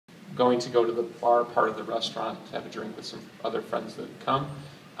going to go to the bar part of the restaurant to have a drink with some other friends that had come.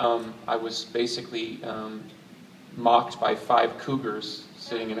 I was basically mocked by 5 cougars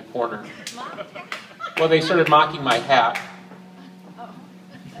sitting in a corner. Well, they started mocking my hat. I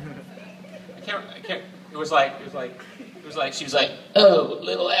can't. It was like she was like, "Oh,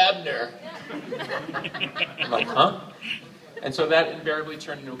 little Abner." I'm like, huh? And so that invariably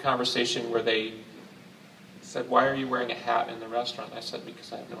turned into a conversation where they said, "Why are you wearing a hat in the restaurant?" And I said,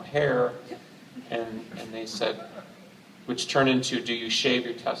 "Because I have no hair." And they said, which turned into, "Do you shave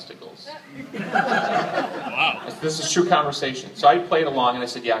your testicles?" Wow. This is true conversation. So I played along and I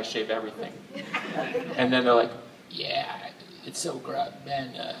said, "Yeah, I shave everything." And then they're like, "Yeah, it's so gross,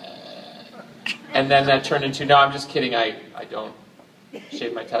 man." And then that turned into, "No, I'm just kidding. I don't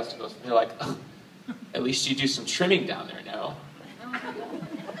shave my testicles." And they're like, "Oh, at least you do some trimming down there, no?"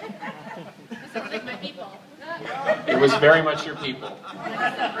 Sounds like my people. It was very much your people.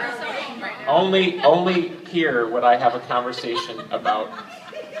 Only here would I have a conversation about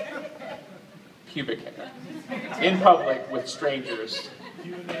pubic hair in public with strangers.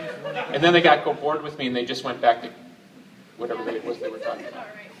 And then they got bored with me and they just went back to whatever it was they were talking about.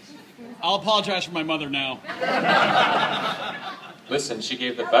 I'll apologize for my mother now. Listen, she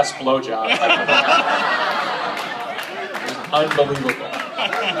gave the best blowjob I've ever had. It was unbelievable.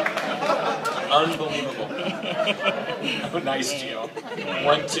 Unbelievable. Oh, nice, Gio.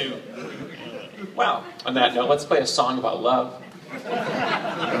 1, 2. Well, on that note, let's play a song about love.